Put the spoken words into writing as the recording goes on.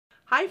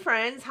Hi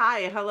friends,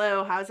 hi,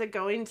 hello, how's it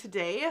going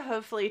today?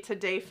 Hopefully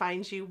today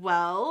finds you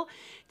well.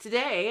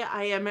 Today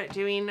I am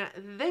doing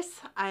this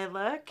eye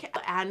look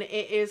and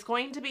it is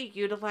going to be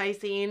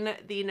utilizing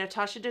the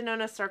Natasha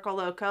Denona Circo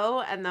Loco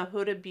and the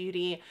Huda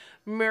Beauty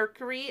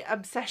Mercury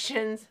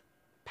Obsessions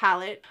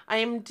palette. I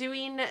am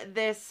doing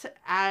this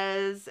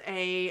as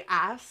a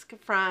ask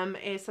from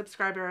a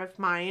subscriber of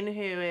mine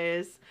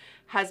who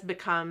has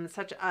become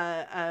such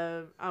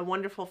a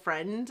wonderful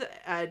friend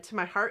to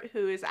my heart,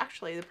 who is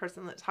actually the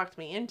person that talked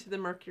me into the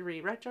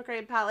Mercury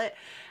Retrograde palette,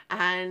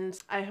 and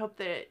I hope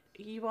that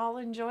you all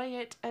enjoy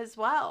it as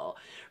well.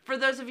 For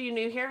those of you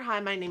new here, hi,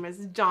 my name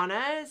is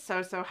Donna.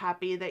 So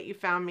happy that you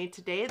found me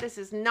today. This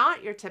is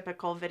not your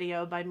typical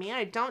video by me.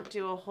 I don't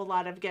do a whole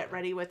lot of get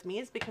ready with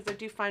me's because I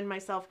do find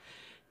myself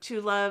to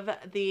love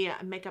the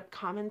makeup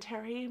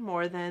commentary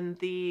more than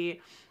the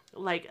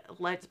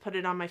let's put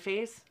it on my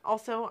face.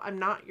 Also, I'm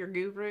not your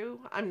guru.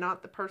 I'm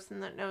not the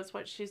person that knows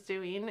what she's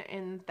doing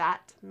in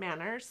that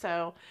manner.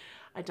 So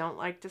I don't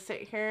like to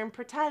sit here and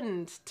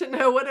pretend to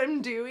know what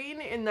I'm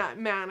doing in that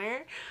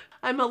manner.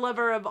 I'm a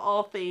lover of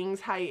all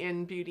things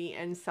high-end beauty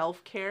and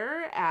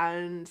self-care,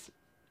 and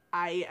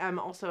I am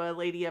also a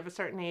lady of a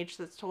certain age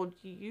that's told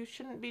you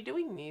shouldn't be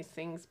doing these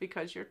things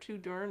because you're too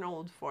darn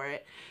old for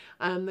it.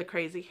 The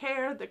crazy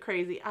hair, the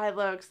crazy eye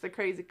looks, the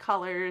crazy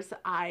colors,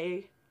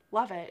 I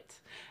love it.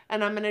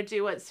 And I'm going to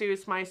do what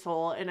soothes my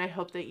soul, and I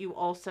hope that you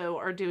also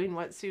are doing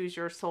what soothes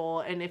your soul.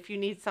 And if you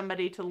need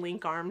somebody to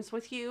link arms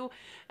with you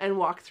and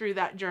walk through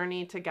that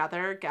journey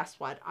together, guess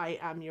what? I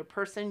am your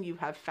person. You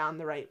have found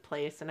the right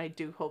place, and I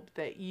do hope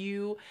that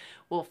you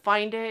will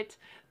find it,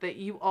 that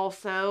you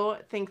also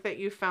think that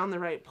you found the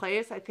right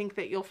place. I think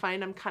that you'll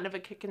find I'm kind of a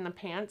kick in the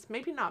pants.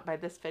 Maybe not by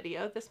this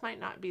video. This might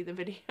not be the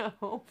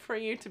video for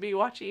you to be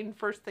watching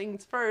first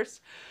things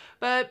first,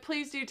 but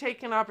please do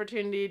take an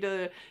opportunity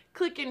to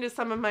click into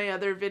some of my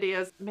other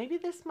videos. Maybe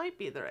this might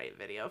be the right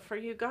video for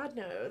you, God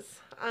knows.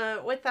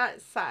 With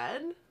that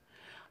said,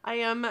 I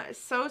am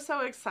so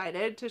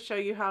excited to show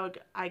you how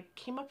I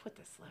came up with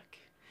this look.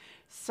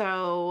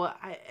 So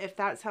if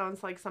that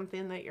sounds like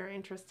something that you're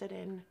interested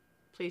in,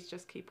 please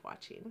just keep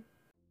watching.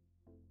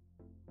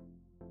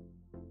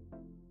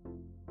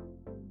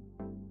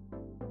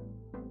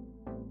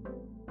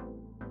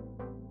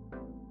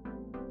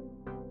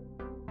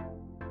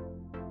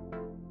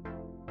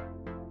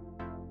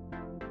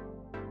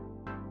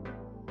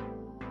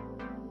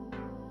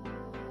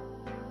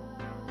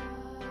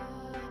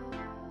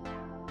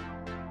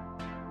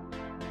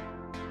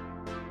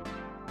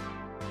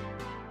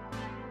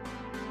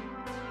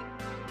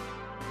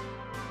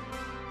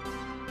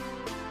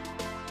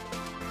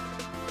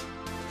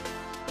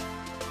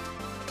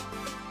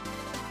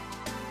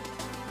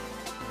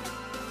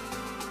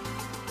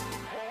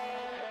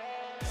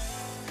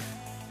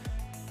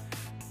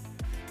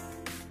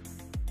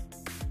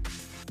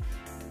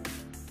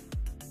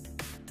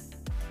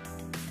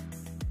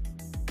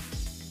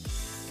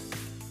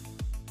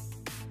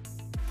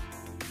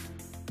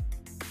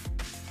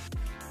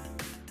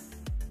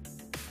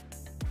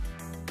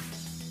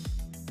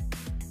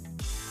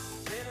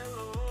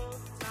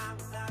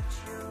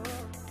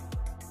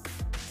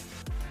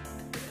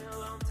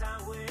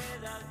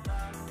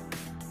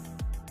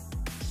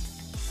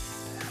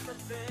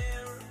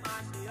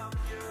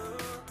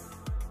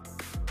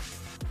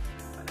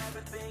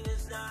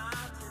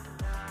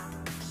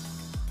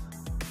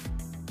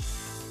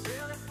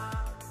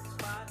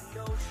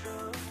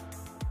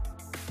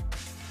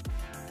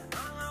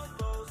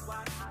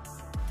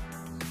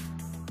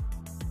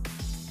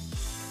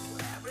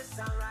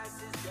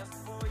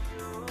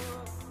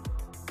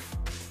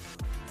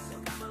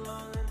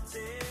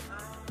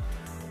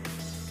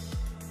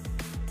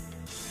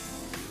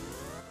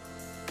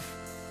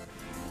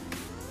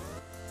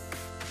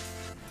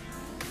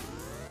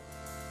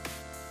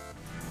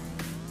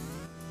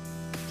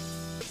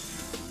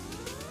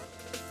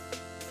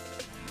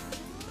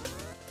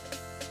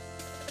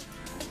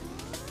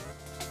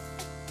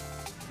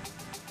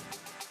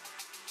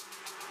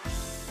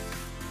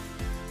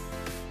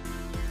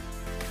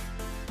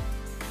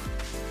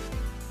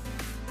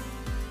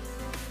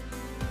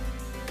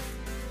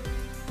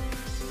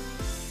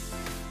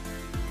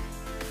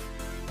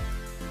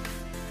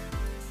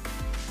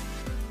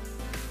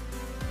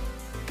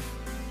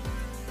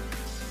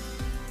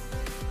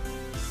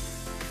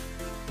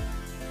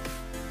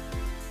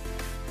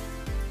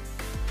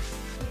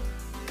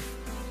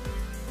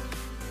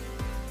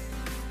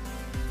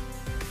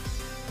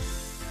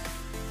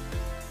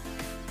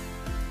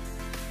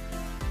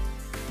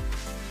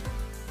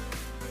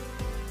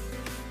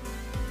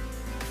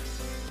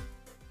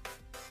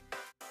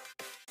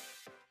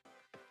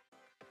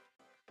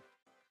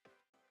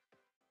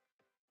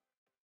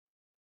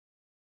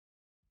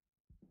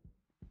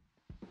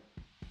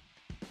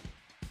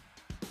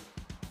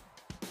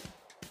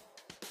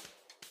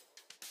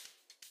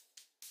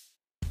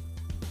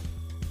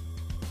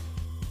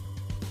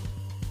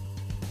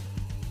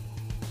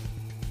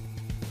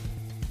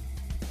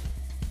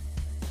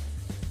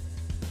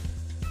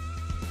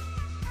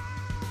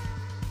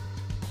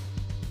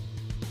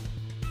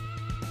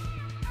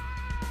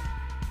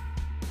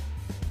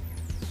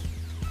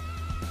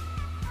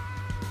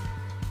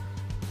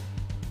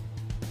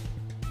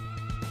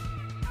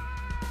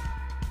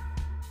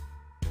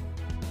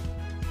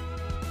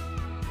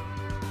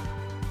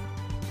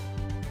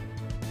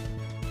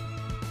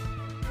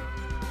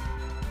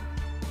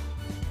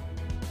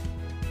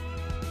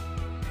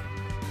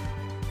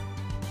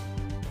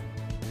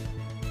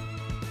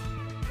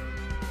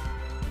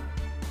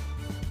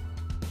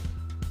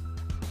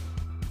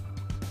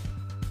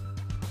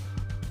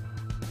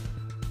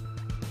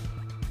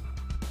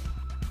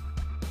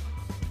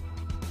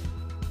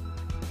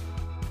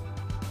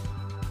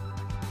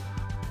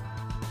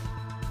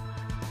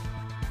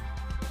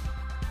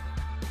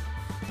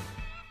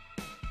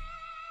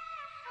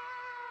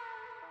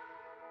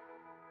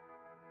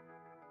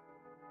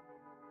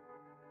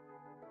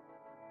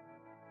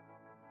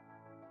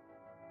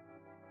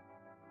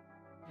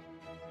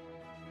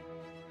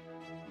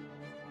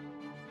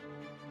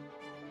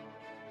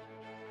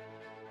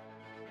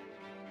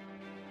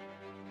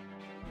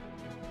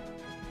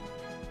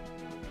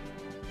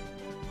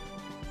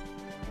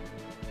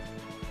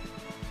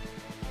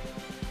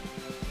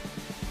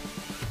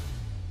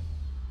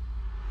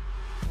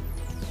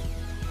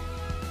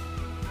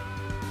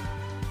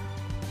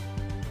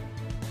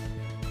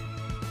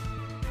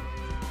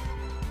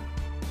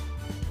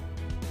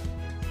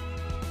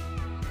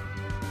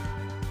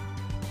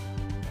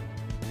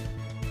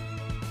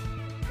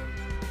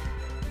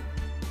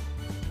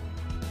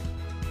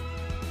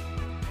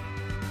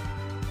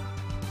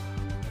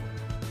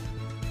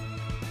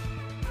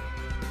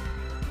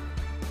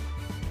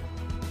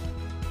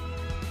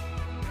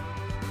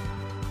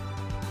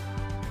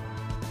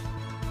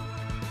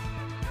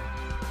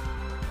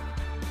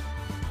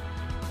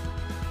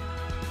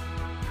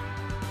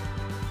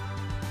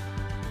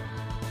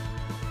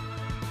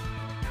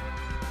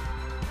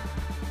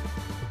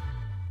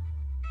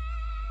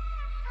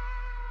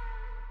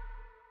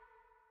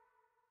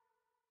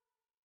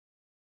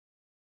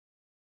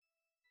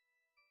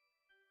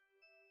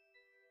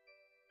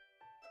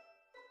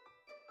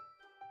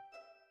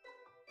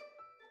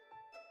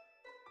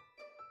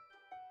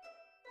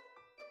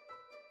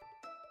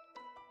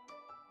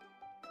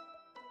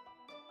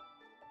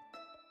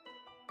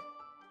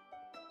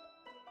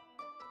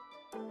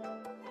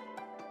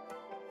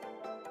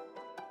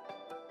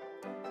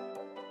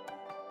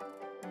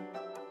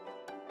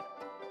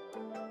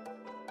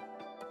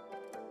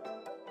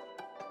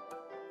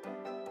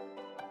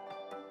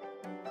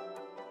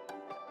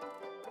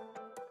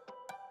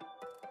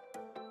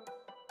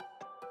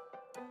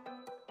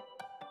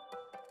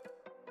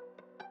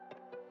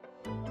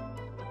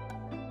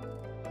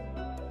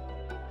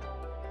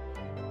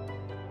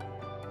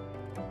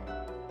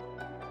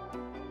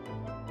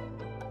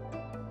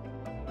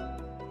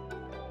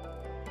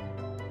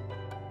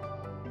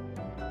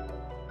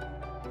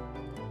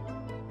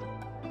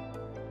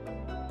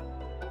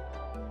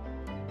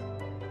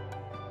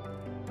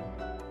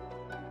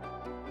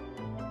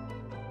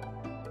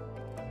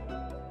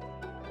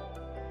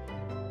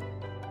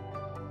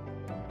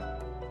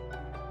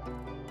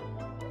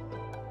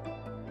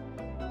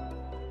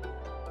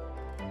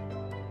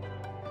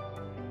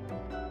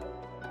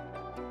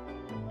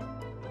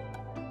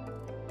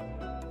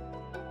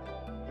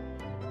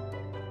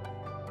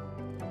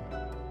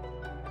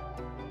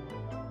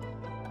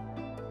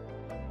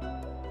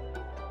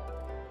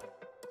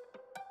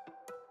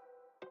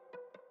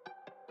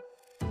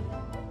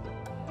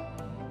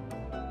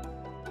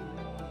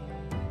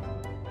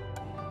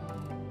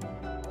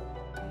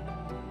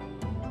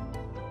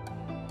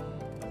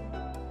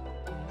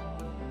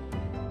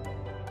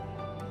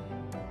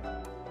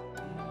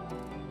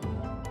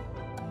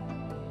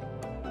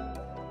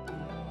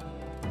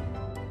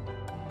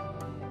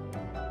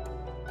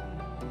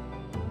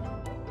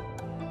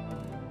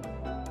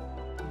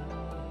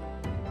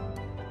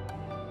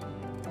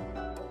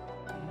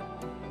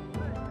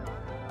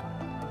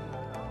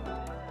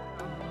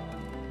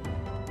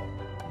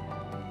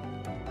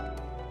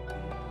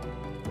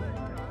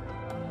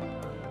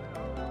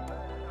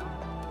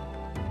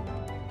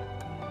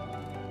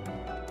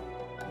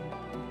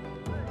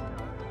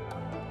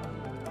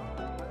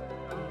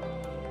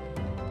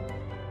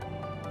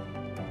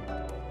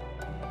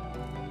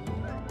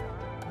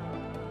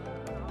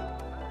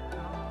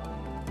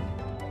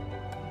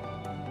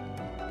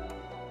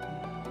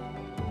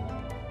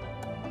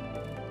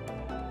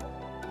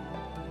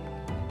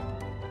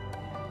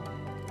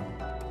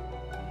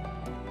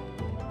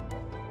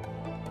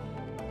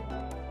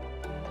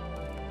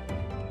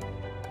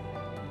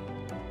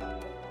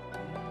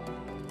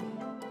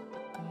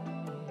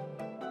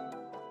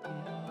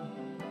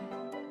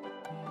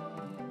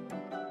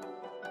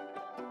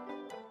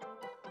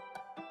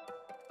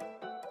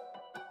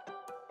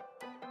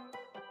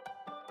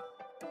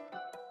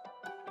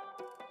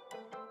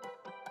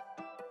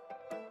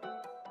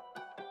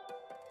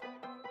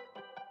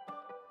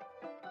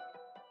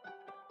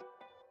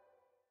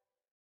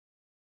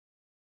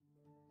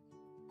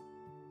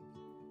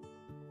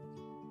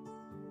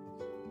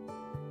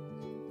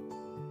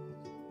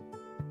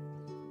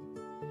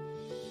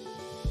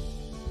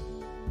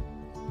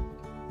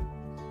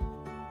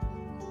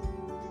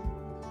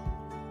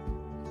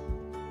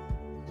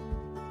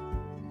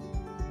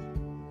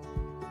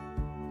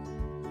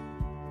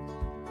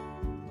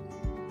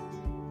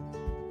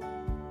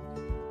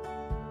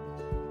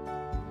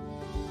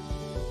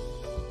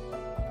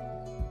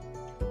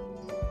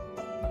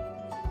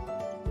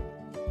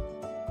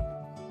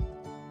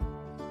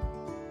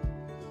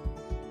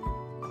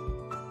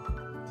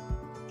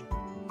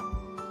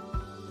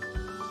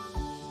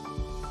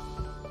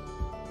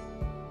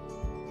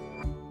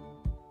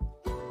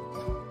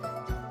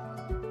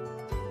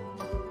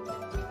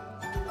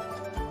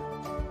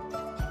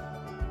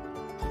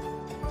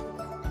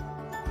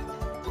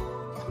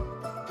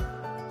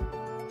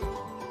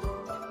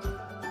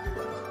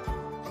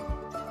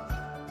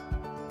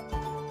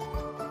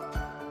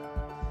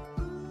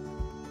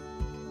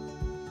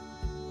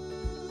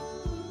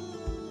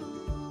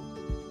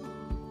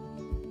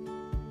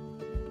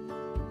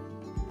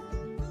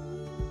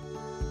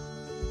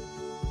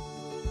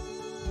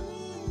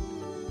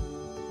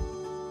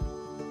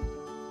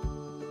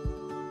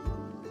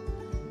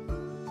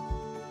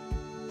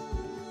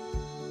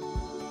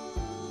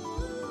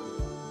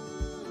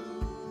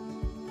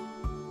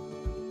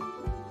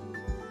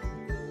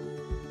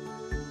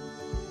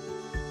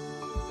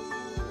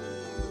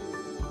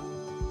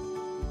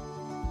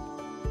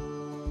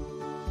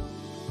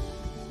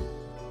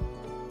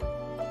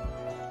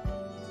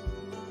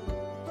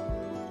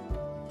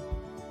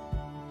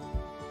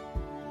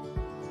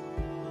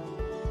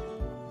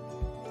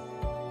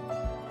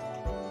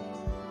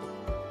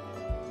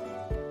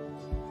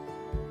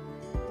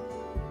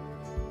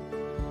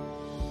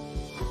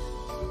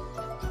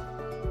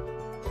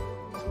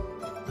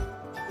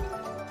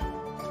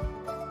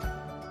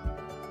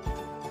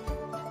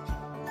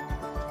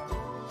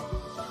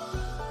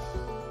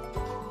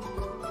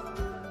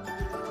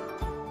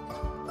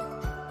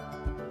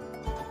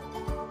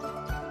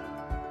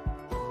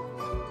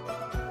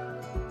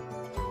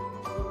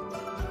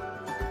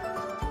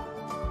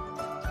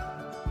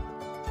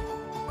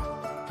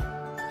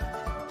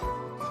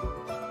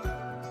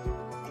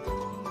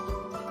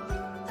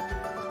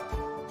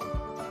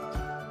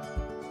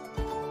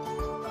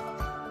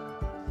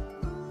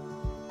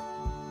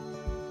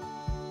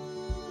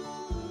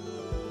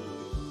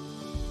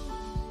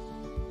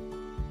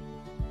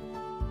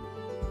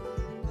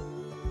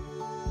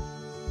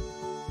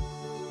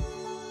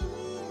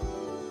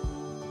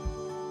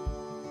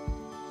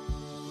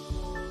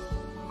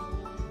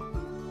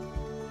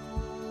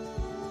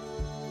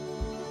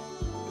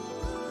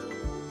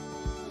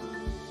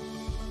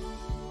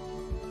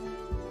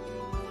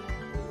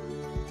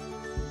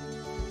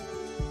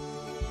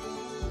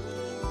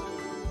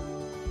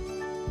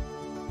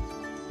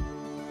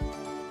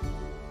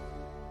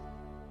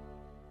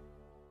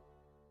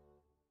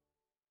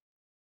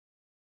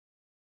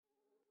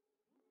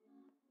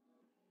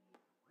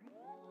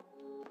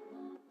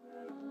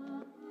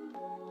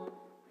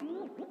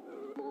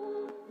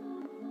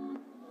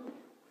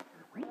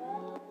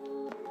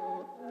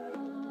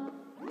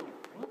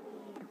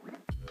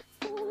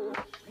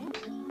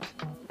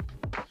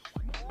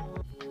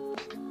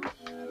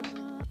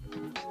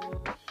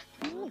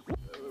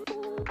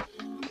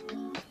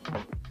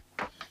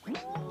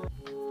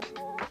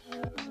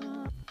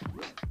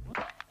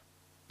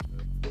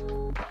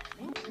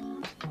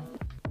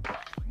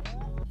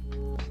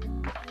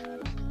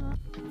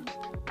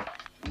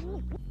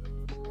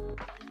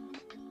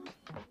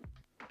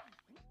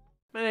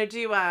 I'm going to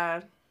do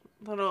a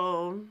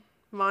little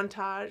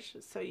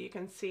montage so you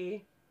can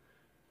see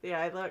the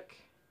eye look.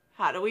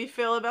 How do we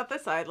feel about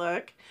this eye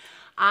look?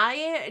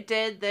 I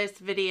did this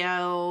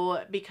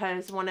video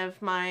because one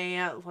of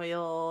my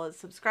loyal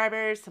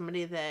subscribers,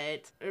 somebody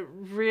that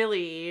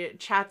really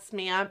chats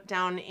me up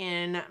down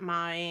in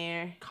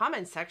my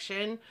comment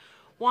section,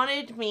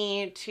 wanted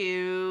me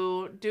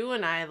to do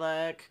an eye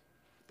look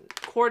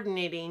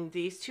coordinating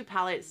these two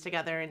palettes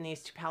together, and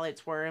these two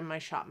palettes were in my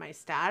Shop My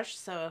Stash,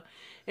 so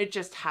it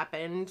just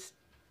happened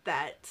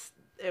that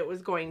it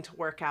was going to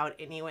work out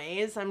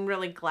anyways. I'm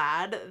really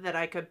glad that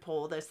I could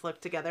pull this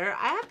look together.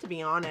 I have to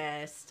be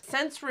honest,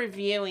 since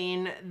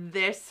reviewing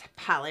this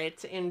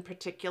palette in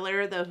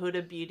particular, the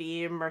Huda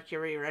Beauty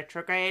Mercury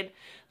Retrograde,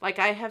 like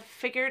I have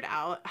figured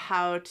out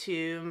how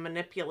to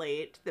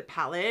manipulate the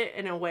palette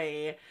in a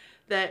way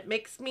that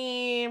makes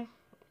me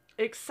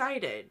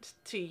excited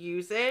to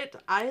use it.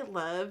 I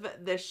love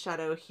this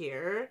shadow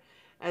here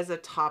as a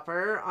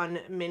topper on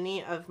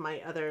many of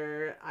my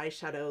other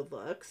eyeshadow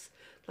looks.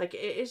 Like,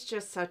 it is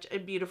just such a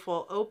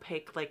beautiful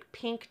opaque, like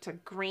pink to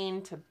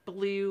green to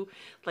blue,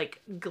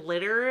 like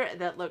glitter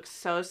that looks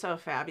so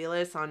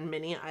fabulous on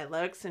many eye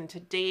looks. And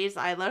today's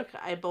eye look,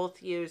 I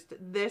both used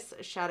this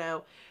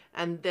shadow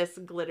and this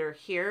glitter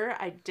here.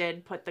 I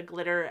did put the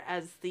glitter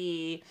as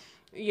the,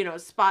 you know,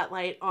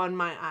 spotlight on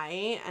my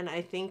eye, and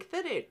I think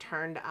that it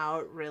turned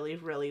out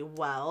really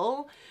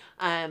well,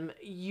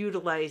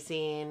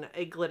 utilizing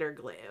a glitter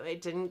glue.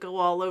 It didn't go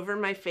all over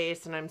my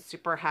face, and I'm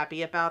super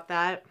happy about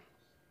that.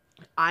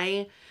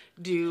 I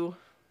do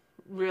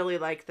really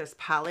like this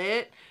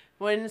palette.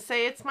 Wouldn't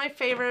say it's my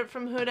favorite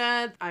from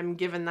Huda. I'm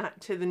giving that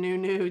to the New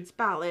Nudes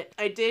palette.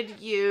 I did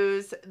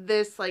use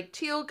this like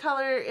teal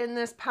color in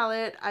this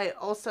palette. I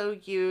also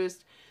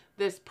used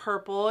this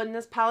purple in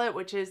this palette,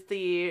 which is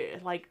the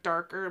like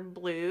darker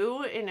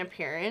blue in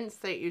appearance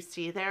that you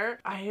see there.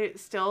 I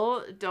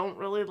still don't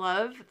really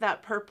love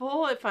that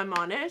purple, if I'm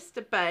honest,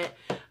 but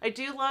I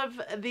do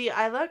love the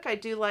eye look. I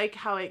do like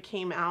how it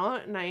came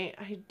out, and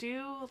I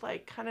do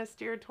like kind of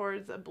steer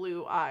towards a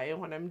blue eye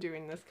when I'm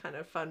doing this kind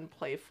of fun,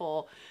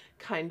 playful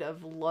kind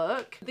of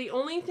look. The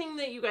only thing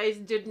that you guys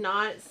did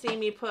not see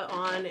me put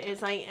on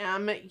is I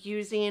am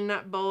using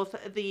both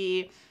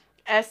the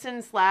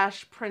Essence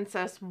Lash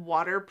Princess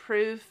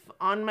Waterproof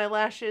on my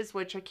lashes,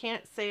 which I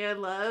can't say I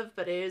love,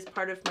 but it is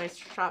part of my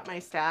Shop My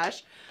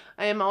Stash.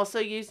 I am also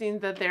using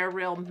the They're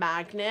Real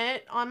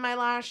Magnet on my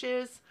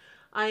lashes.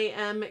 I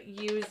am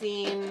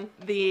using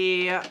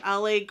the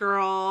LA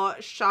Girl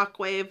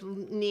Shockwave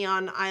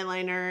Neon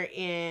Eyeliner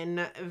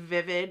in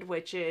Vivid,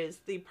 which is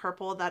the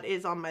purple that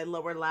is on my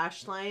lower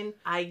lash line.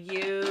 I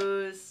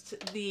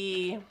used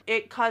the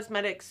It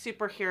Cosmetics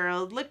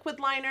Superhero Liquid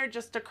Liner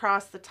just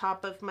across the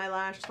top of my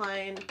lash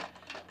line.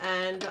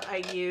 And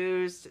I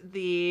used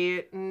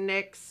the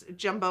NYX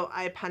Jumbo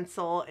Eye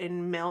Pencil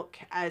in Milk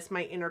as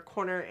my inner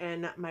corner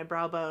and my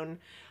brow bone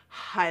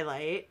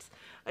highlight.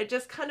 I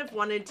just kind of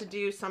wanted to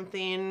do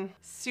something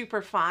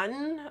super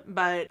fun,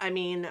 but I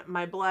mean,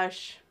 my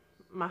blush,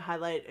 my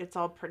highlight, it's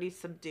all pretty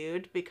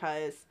subdued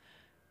because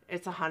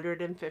it's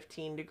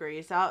 115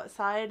 degrees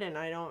outside and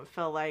I don't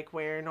feel like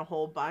wearing a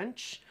whole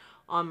bunch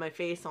on my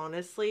face,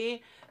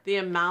 honestly. The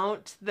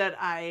amount that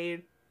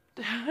I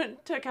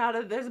took out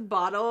of this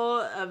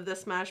bottle of the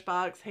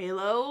Smashbox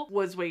Halo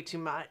was way too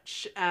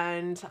much,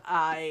 and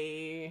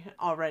I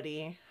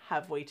already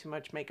have way too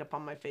much makeup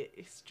on my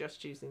face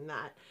just using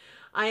that.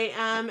 I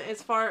am,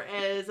 as far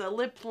as a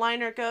lip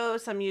liner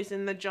goes, I'm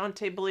using the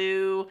Jonte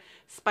Blue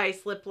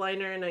Spice lip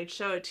liner, and I'd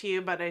show it to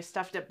you, but I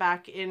stuffed it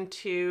back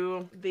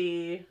into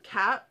the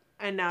cap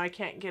and now I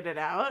can't get it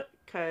out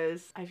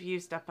because I've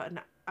used up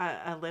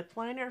a lip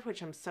liner,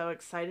 which I'm so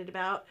excited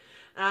about.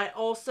 And I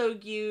also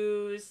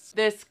used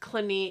this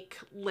Clinique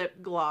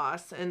lip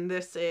gloss, and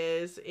this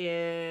is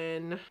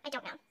in, I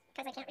don't know,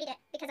 because I can't read it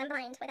because I'm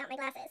blind without my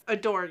glasses.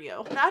 Adore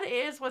You. That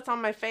is what's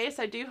on my face.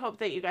 I do hope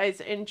that you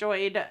guys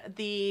enjoyed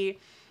the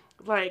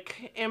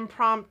like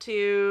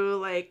impromptu,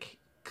 like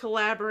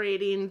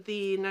collaborating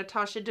the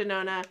Natasha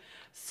Denona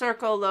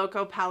Circo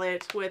Loco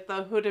palette with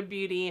the Huda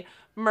Beauty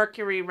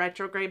Mercury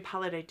Retrograde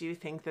palette. I do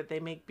think that they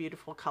make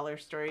beautiful color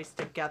stories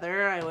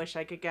together. I wish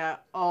I could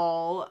get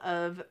all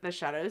of the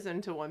shadows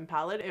into one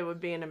palette. It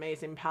would be an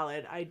amazing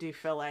palette. I do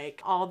feel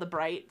like all the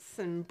brights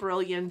and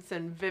brilliance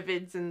and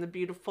vivids and the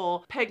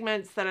beautiful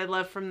pigments that I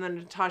love from the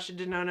Natasha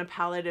Denona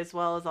palette, as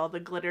well as all the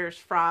glitters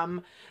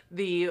from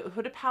the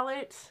Huda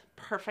palette.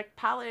 Perfect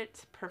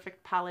palette,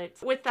 perfect palette.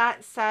 With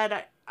that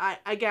said,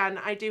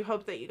 I do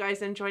hope that you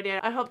guys enjoyed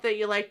it. I hope that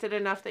you liked it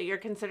enough that you're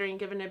considering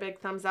giving it a big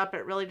thumbs up.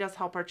 It really does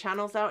help our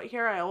channels out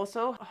here. I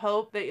also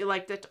hope that you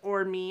liked it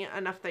or me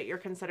enough that you're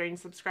considering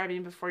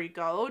subscribing before you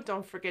go.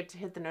 Don't forget to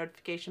hit the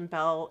notification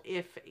bell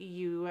if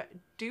you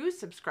do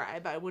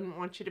subscribe. I wouldn't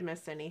want you to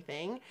miss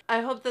anything. I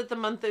hope that the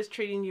month is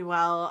treating you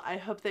well. I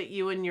hope that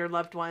you and your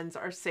loved ones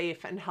are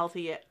safe and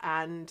healthy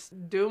and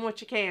doing what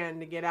you can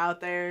to get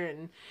out there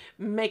and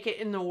make it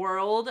in the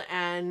world,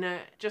 and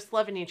just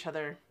loving each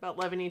other, but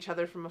loving each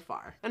other from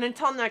afar. And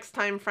until next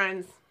time,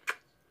 friends,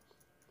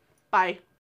 bye.